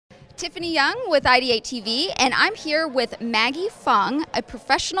Tiffany Young with IdeateTV, and I'm here with Maggie Fung, a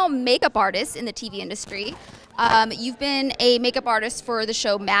professional makeup artist in the TV industry. You've been a makeup artist for the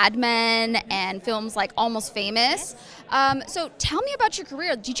show Mad Men and films like Almost Famous. So tell me about your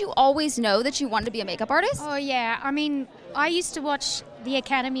career. Did you always know that you wanted to be a makeup artist? Oh yeah, I mean, I used to watch the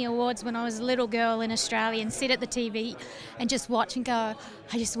Academy Awards when I was a little girl in Australia and sit at the TV and just watch and go,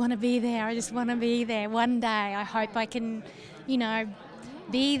 I just want to be there, I just want to be there. One day I hope I can, you know,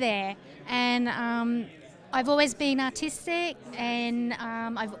 be there. And I've always been artistic, and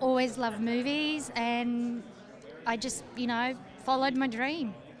I've always loved movies, and I just, you know, followed my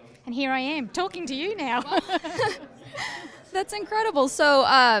dream. And here I am, talking to you now. That's incredible. So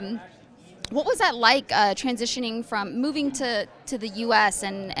what was that like transitioning from moving to the U.S.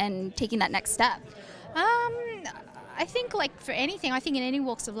 and taking that next step? I think, like for anything, I think in any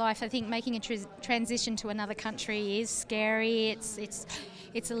walks of life, I think making a transition to another country is scary.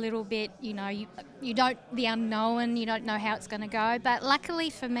 It's a little bit, you know, you don't, the unknown, you don't know how it's going to go. But luckily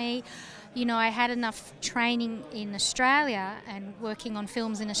for me, you know, I had enough training in Australia and working on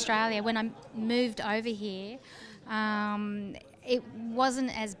films in Australia. When I moved over here, it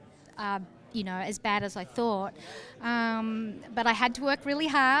wasn't as you know, as bad as I thought, but I had to work really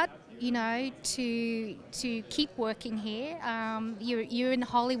hard, you know, to keep working here. You're in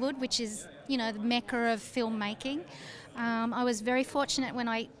Hollywood, which is, you know, the mecca of filmmaking. I was very fortunate when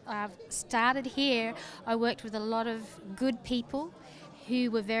I started here. I worked with a lot of good people who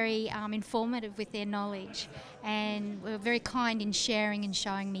were very informative with their knowledge, and were very kind in sharing and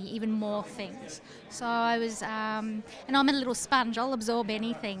showing me even more things. So I was, and I'm a little sponge, I'll absorb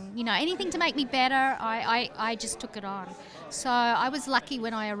anything, you know, anything to make me better, I just took it on. So I was lucky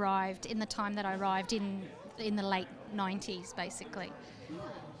when I arrived, in the time that I arrived in the late 90s, basically.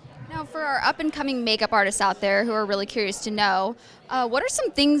 Now, for our up-and-coming makeup artists out there who are really curious to know, what are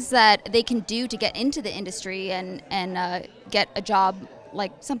some things that they can do to get into the industry and get a job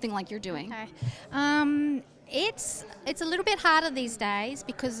like something like you're doing? Okay. It's a little bit harder these days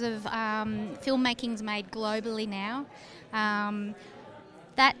because of filmmaking's made globally now.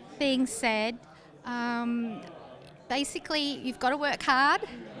 That being said, basically you've got to work hard.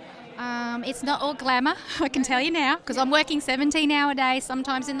 It's not all glamour, I can tell you now, because I'm working 17-hour days,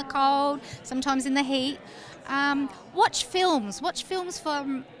 sometimes in the cold, sometimes in the heat. Watch films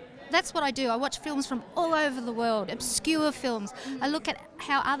from, that's what I do, I watch films from all over the world, obscure films. I look at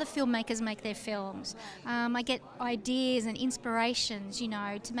how other filmmakers make their films. I get ideas and inspirations, you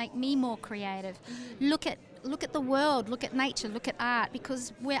know, to make me more creative. Look at the world, look at nature, look at art,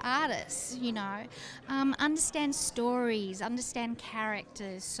 because we're artists, you know. Understand stories, understand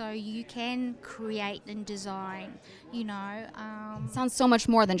characters, so you can create and design, you know. Sounds so much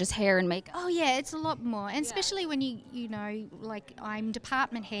more than just hair and makeup. Oh yeah, it's a lot more, and especially when you know, like I'm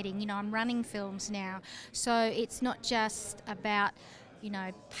department heading, you know, I'm running films now, so it's not just about, you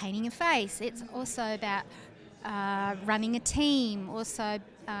know, painting a face, it's also about running a team, also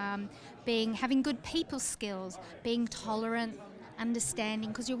having good people skills, being tolerant, understanding,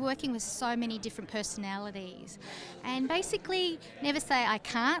 because you're working with so many different personalities. And basically, never say I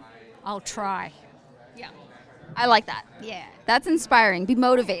can't, I'll try. Yeah. I like that. Yeah. That's inspiring. Be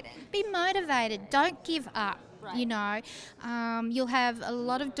motivated. Be motivated. Don't give up. Right. You know, you'll have a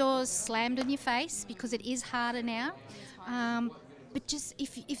lot of doors slammed in your face because it is harder now. But just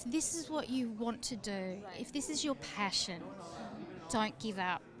if this is what you want to do, if this is your passion, don't give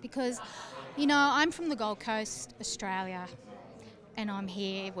up, because, you know, I'm from the Gold Coast, Australia, and I'm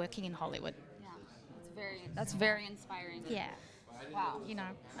here working in Hollywood. Yeah, that's very inspiring. Yeah. Wow. You know,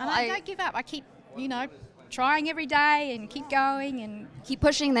 and I don't give up. I keep, you know, trying every day and keep going and keep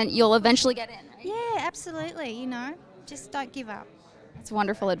pushing, then you'll eventually get in, right? Yeah, absolutely, you know, just don't give up. That's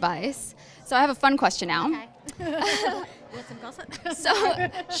wonderful advice. So I have a fun question now. Okay. Want some gossip? So,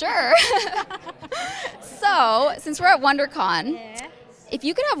 sure. So, since we're at Wondercon, Yeah. if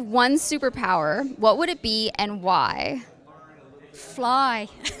you could have one superpower, what would it be and why? Fly.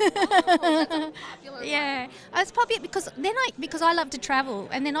 Yeah, it's probably because I love to travel,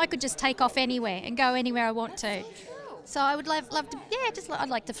 and then I could just take off anywhere and go anywhere I want to. So I would love to. Yeah, I'd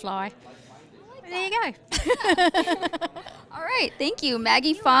like to fly. There you go. All right, thank you,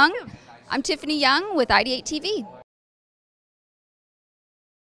 Maggie Fung. I'm Tiffany Young with IdeateTV.